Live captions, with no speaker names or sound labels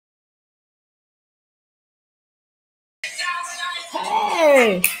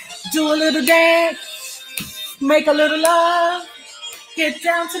Hey, do a little dance, make a little love, get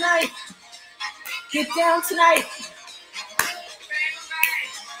down tonight, get down tonight.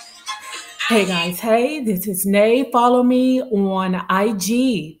 Hey guys, hey, this is Nay. Follow me on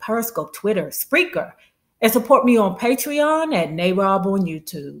IG, Periscope, Twitter, Spreaker, and support me on Patreon at Nayrob on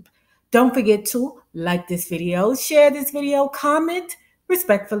YouTube. Don't forget to like this video, share this video, comment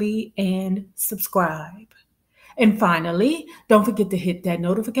respectfully, and subscribe. And finally, don't forget to hit that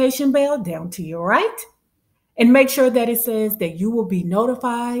notification bell down to your right and make sure that it says that you will be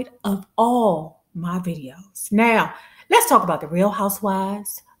notified of all my videos. Now, let's talk about the Real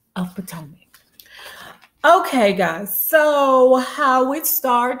Housewives of Potomac. Okay, guys, so how it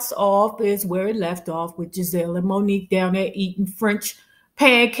starts off is where it left off with Gizelle and Monique down there eating French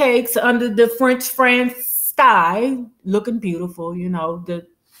pancakes under the French France sky, looking beautiful. You know, the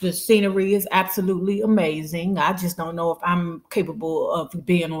scenery is absolutely amazing. I just don't know if I'm capable of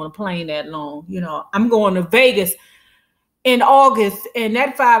being on a plane that long. You know, I'm going to Vegas in August, and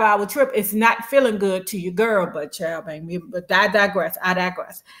that 5-hour trip is not feeling good to your girl, but child, baby. But I digress.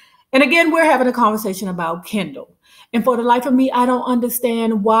 And again, we're having a conversation about Kendall. And for the life of me, I don't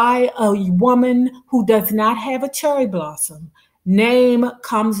understand why a woman who does not have a cherry blossom name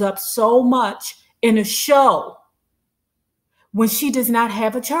comes up so much in a show when she does not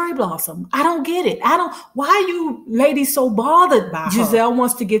have a cherry blossom. I don't get it. Why are you ladies so bothered by her? Gizelle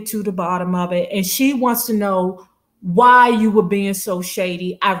wants to get to the bottom of it, and she wants to know why you were being so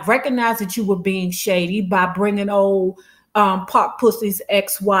shady. I recognize that you were being shady by bringing old Park Pussy's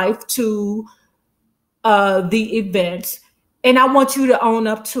ex-wife to the events, and I want you to own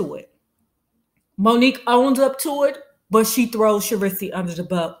up to it. Monique owns up to it, but she throws Sharisi under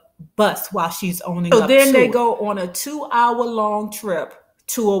the bus while she's owning up to it. So then they go on a 2-hour-long trip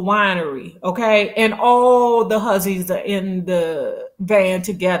to a winery, okay? And all the huzzies are in the van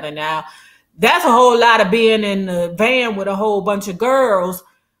together. Now, that's a whole lot of being in the van with a whole bunch of girls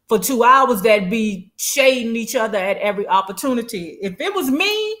for 2 hours that be shading each other at every opportunity. If it was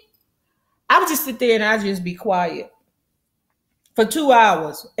me, I would just sit there and I'd just be quiet for 2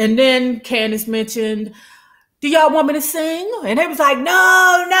 hours. And then Candace mentioned, do y'all want me to sing? And they was like,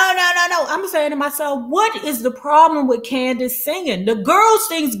 no. I'm saying to myself, what is the problem with Candace singing? The girl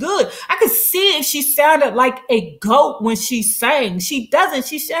sings good. I could see if she sounded like a goat when she sang. She doesn't.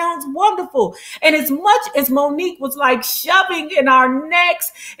 She sounds wonderful. And as much as Monique was like shoving in our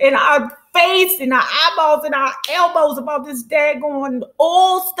necks, in our face, in our eyeballs, in our elbows about this daggone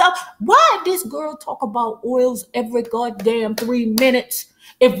oil stuff, why this girl talk about oils every goddamn 3 minutes?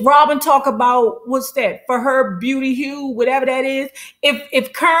 If Robin talk about, what's that, for her beauty hue, whatever that is,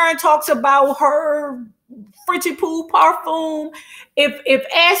 if Karen talks about her Frenchie Poo parfum, if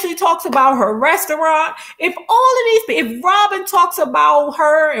Ashley talks about her restaurant, if Robin talks about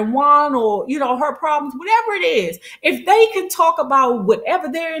her and Juan, or, you know, her problems, whatever it is, if they can talk about whatever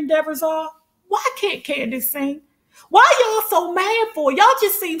their endeavors are, why can't Candace sing? Why y'all so mad for? Y'all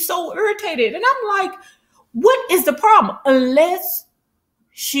just seem so irritated. And I'm like, what is the problem? Unless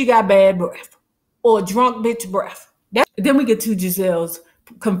she got bad breath or drunk bitch breath. Then we get to Gizelle's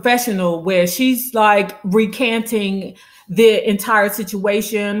confessional where she's like recanting the entire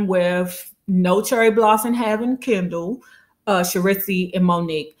situation with no cherry blossom having Kendall, Sharisi, and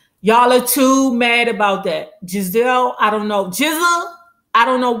Monique. Y'all are too mad about that. Gizelle, I don't know. Gizelle, I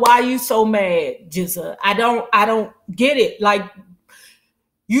don't know why you so mad, Gizelle. I don't get it. Like,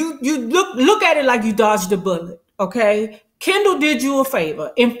 you look at it like you dodged a bullet, okay? Kendall did you a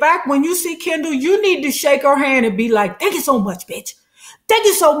favor. In fact, when you see Kendall, you need to shake her hand and be like, thank you so much, bitch. Thank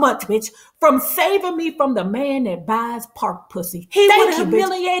you so much, bitch, from saving me from the man that buys Park Pussy. He would have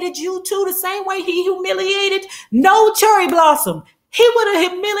humiliated you too, the same way he humiliated No Cherry Blossom. He would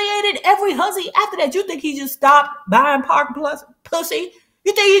have humiliated every hussy after that. You think he just stopped buying Park Pussy?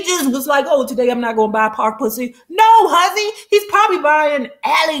 You think he just was like, oh, today I'm not going to buy Park Pussy? No, hussy. He's probably buying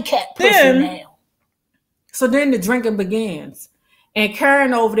Alley Cat Pussy now. So then the drinking begins. And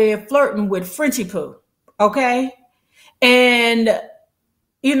Karen over there flirting with Frenchie Poo, okay? And,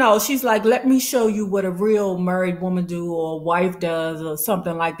 you know, she's like, let me show you what a real married woman do, or a wife does, or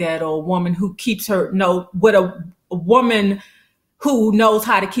something like that, or a woman who keeps what a woman who knows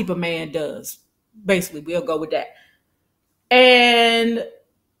how to keep a man does. Basically, we'll go with that. And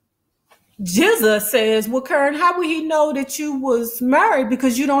Jizza says, well, Karen, how would he know that you was married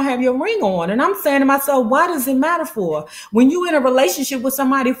because you don't have your ring on? And I'm saying to myself, why does it matter for? When you in a relationship with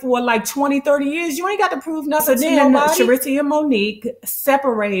somebody for like 20, 30 years, you ain't got to prove nothing to nobody. Sharisi and Monique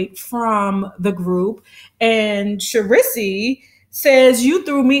separate from the group. And Sharisi says, you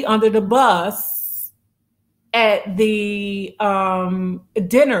threw me under the bus at the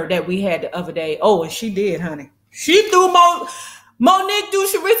dinner that we had the other day. Oh, and she did, honey. She threw Monique threw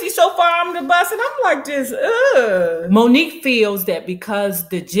Sharitzi so far on the bus, and I'm like, just Monique feels that because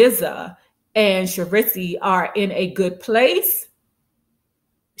the Jizza and Sharitzi are in a good place,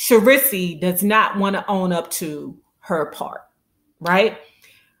 Sharitzi does not want to own up to her part, right?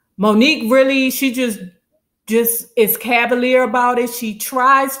 Monique really, she just is cavalier about it. She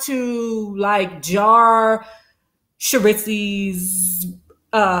tries to like jar Sharitzi's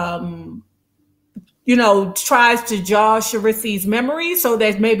tries to jar Sharitzi's memory so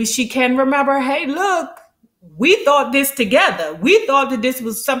that maybe she can remember, hey, look, we thought this together. We thought that this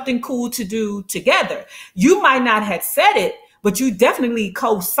was something cool to do together. You might not have said it, but you definitely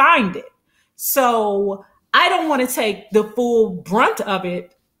co-signed it. So I don't want to take the full brunt of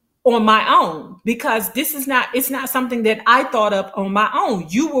it on my own, because it's not something that I thought up on my own.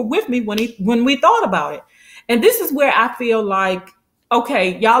 You were with me when we thought about it. And this is where I feel like,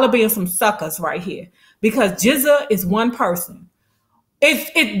 okay, y'all are being some suckers right here, because Jizza is one person.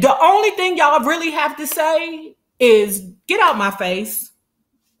 The only thing y'all really have to say is get out my face.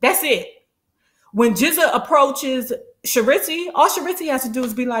 That's it. When Jizza approaches Sharitzi, all Sharitzi has to do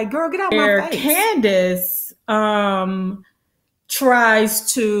is be like, girl, get out my face. Candace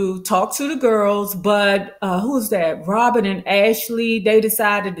tries to talk to the girls, but who's that? Robin and Ashley, they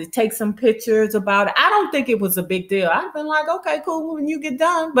decided to take some pictures about it. I don't think it was a big deal. I've been like, okay, cool, when you get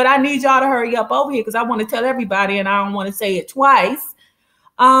done, but I need y'all to hurry up over here because I want to tell everybody and I don't want to say it twice.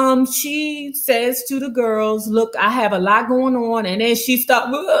 She says to the girls, look, I have a lot going on. And then she starts,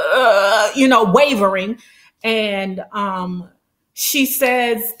 wavering. And she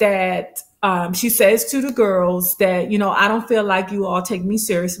says to the girls that, I don't feel like you all take me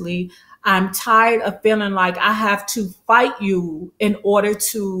seriously. I'm tired of feeling like I have to fight you in order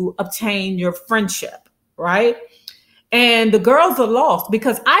to obtain your friendship, right? And the girls are lost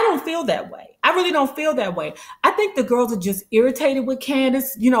because I don't feel that way. I really don't feel that way. I think the girls are just irritated with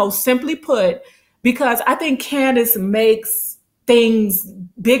Candace, simply put, because I think Candace makes things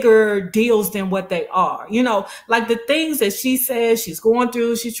bigger deals than what they are. Like the things that she says she's going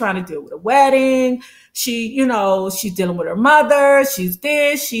through, she's trying to deal with a wedding. She's dealing with her mother. She's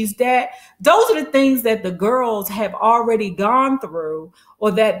this, she's that. Those are the things that the girls have already gone through, or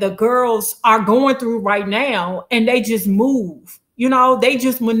that the girls are going through right now, and they just move. They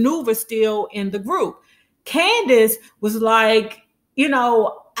just maneuver still in the group. Candace was like,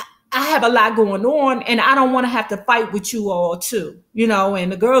 I have a lot going on and I don't want to have to fight with you all too,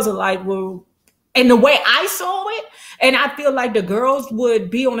 and the girls are like, well, and the way I saw it, and I feel like the girls would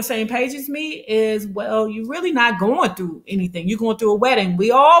be on the same page as me, is, well, you're really not going through anything. You're going through a wedding.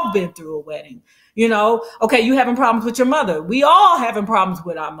 We all been through a wedding. Okay, you having problems with your mother. We all having problems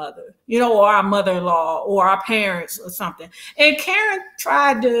with our mother, or our mother-in-law or our parents or something. And Karen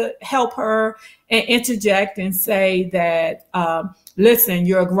tried to help her and interject and say that, listen,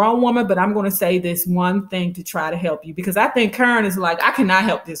 you're a grown woman, but I'm going to say this one thing to try to help you, because I think Karen is like, I cannot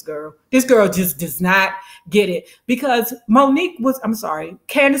help this girl. This girl just does not get it, because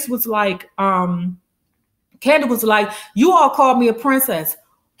Candace was like, you all called me a princess.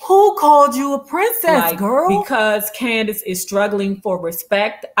 Who called you a princess, girl? Because Candace is struggling for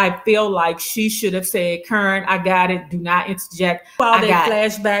respect. I feel like she should have said, Karen, I got it. Do not interject. While they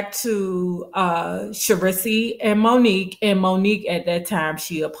flash back to Sharitzi and Monique at that time,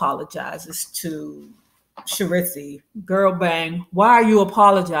 she apologizes to Sharitzi. Girl, bang, why are you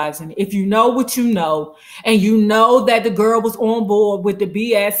apologizing? If you know what you know, and you know that the girl was on board with the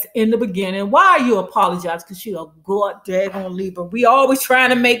BS in the beginning, why are you apologizing? Because she a goddamn leaver. We always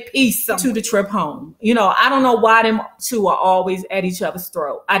trying to make peace to the trip home. I don't know why them two are always at each other's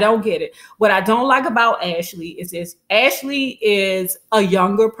throat. I don't get it. What I don't like about Ashley is this. Ashley is a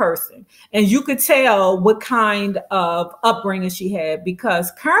younger person, and you could tell what kind of upbringing she had,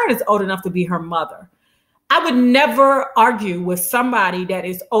 because Karen is old enough to be her mother. I would never argue with somebody that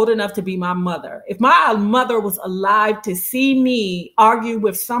is old enough to be my mother. If my mother was alive to see me argue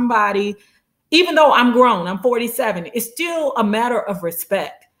with somebody, even though I'm grown, I'm 47, it's still a matter of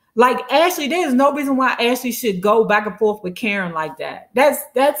respect. Like Ashley, there's no reason why Ashley should go back and forth with Karen like that.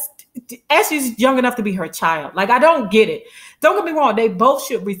 That's Ashley's young enough to be her child. Like, I don't get it. Don't get me wrong. They both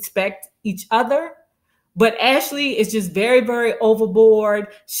should respect each other. But Ashley is just very, very overboard.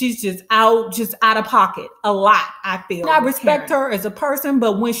 She's just out of pocket a lot, I feel. I respect her as a person,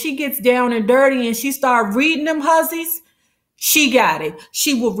 but when she gets down and dirty and she starts reading them hussies, she got it.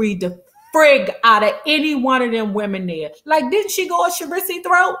 She will read the frig out of any one of them women there. Like, didn't she go at Charisse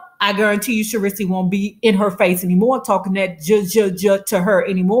throat? I guarantee you Charisse won't be in her face anymore, talking that to her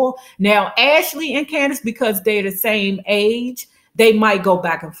anymore. Now, Ashley and Candace, because they're the same age, they might go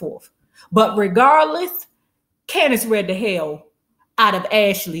back and forth. But regardless, Candace read the hell out of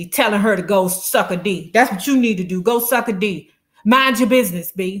Ashley, telling her to go suck a D. That's what you need to do. Go suck a D. Mind your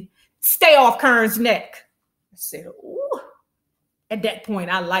business, B. Stay off Kern's neck. I said, ooh. At that point,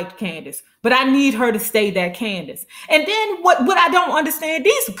 I liked Candace, but I need her to stay that Candace. And then what I don't understand,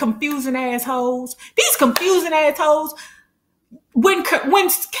 these confusing assholes, when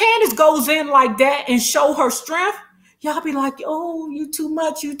Candace goes in like that and show her strength, y'all be like, oh, you too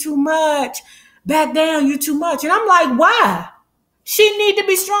much. Back down, you too much. And I'm like, why? She need to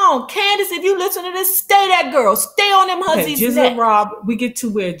be strong. Candace, if you listen to this, stay that girl. Stay on them hussies' neck. We get to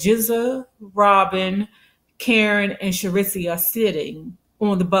where Jizza, Robin, Karen, and Charisse are sitting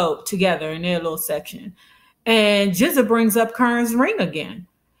on the boat together in their little section. And Jizza brings up Kern's ring again.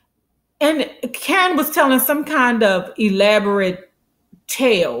 And Karen was telling some kind of elaborate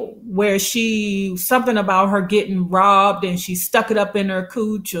tale where something about her getting robbed and she stuck it up in her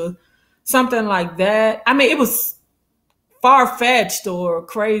cooch or something like that. I mean, it was far-fetched or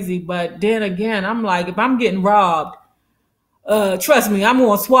crazy, but then again, I'm like, if I'm getting robbed, trust me, I'm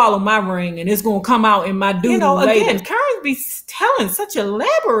gonna swallow my ring and it's gonna come out in my doodle later. Again, Karen be telling such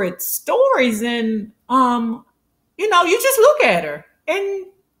elaborate stories, and you just look at her, and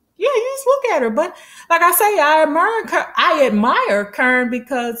you just look at her. But like I say, I admire Karen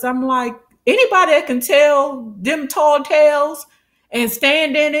because I'm like, anybody that can tell them tall tales and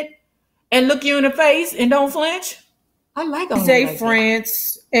stand in it and look you in the face and don't flinch, I like Isa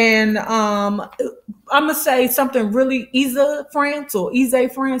France, and I'm gonna say something really Isa France,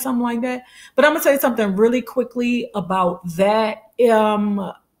 something like that. But I'm gonna say something really quickly about that.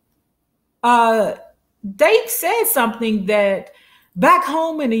 Dave said something that back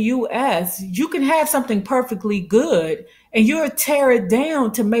home in the U.S., you can have something perfectly good, and you'll tear it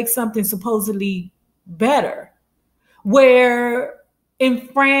down to make something supposedly better. Where in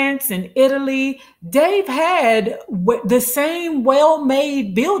France and Italy, they've had the same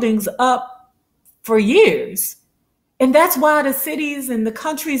well-made buildings up for years. And that's why the cities and the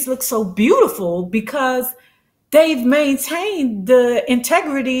countries look so beautiful, because they've maintained the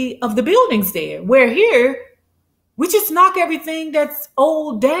integrity of the buildings there. Where here, we just knock everything that's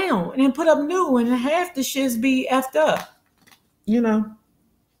old down and then put up new, and half the shits be effed up.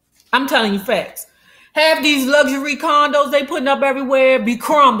 I'm telling you facts. Half these luxury condos they putting up everywhere be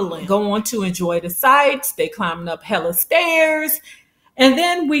crumbling. Going to enjoy the sights. They climbing up hella stairs. And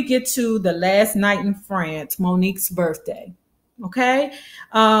then we get to the last night in France, Monique's birthday. Okay.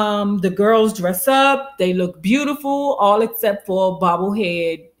 The girls dress up. They look beautiful, all except for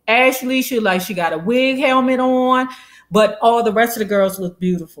bobblehead Ashley. She got a wig helmet on, but all the rest of the girls look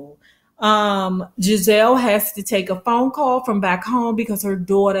beautiful. Giselle has to take a phone call from back home because her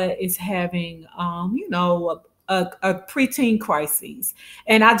daughter is having, a preteen crisis.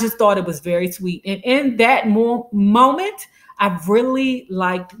 And I just thought it was very sweet. And in that moment, I really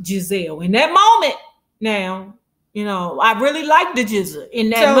liked Giselle. In that moment, now, I really liked the Giselle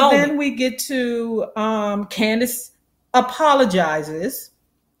in that moment. So then we get to Candace apologizes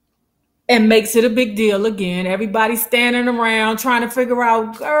and makes it a big deal again. Everybody's standing around trying to figure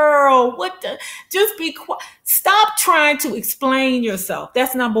out, girl, just be quiet. Stop trying to explain yourself.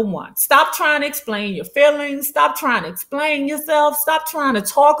 That's number one. Stop trying to explain your feelings. Stop trying to explain yourself. Stop trying to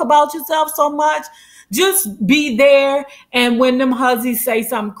talk about yourself so much. Just be there. And when them hussies say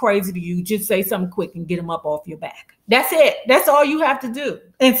something crazy to you, just say something quick and get them up off your back. That's it. That's all you have to do.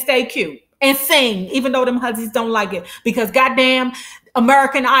 And stay cute. And sing, even though them hussies don't like it. Because goddamn,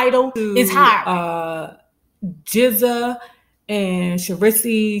 American Idol is hot. Jizza and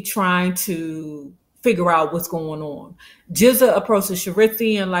Charisse trying to figure out what's going on. Jizza approaches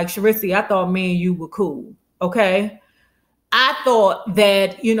Charisse and like, Charisse, I thought me and you were cool. Okay. I thought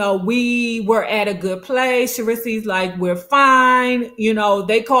that, we were at a good place. Charisse's like, we're fine.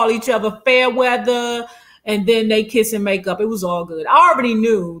 They call each other fair weather. And then they kiss and make up. It was all good. I already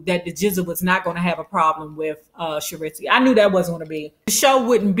knew that the Jizza was not going to have a problem with Charisse. I knew that wasn't going to be. The show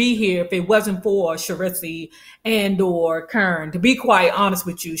wouldn't be here if it wasn't for Charisse and or Kern. To be quite honest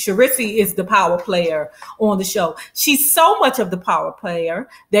with you, Charisse is the power player on the show. She's so much of the power player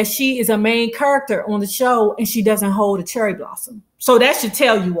that she is a main character on the show, and she doesn't hold a cherry blossom. So that should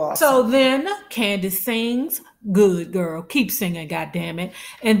tell you all. So then Candace sings. Good girl, keep singing, goddammit.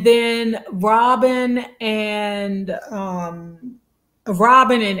 And then Robin and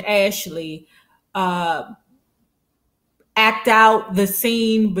Ashley act out the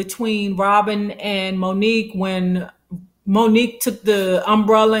scene between Robin and Monique when Monique took the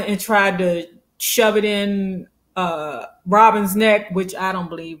umbrella and tried to shove it in Robin's neck, which I don't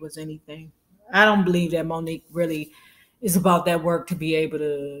believe was anything. I don't believe that Monique really is about that work to be able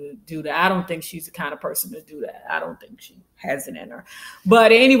to do that. I don't think she's the kind of person to do that. I don't think she has it in her.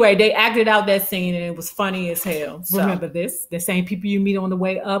 But anyway, they acted out that scene and it was funny as hell. So remember this, the same people you meet on the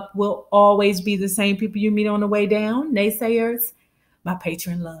way up will always be the same people you meet on the way down. Naysayers, my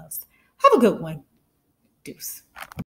patron loves. Have a good one. Deuce.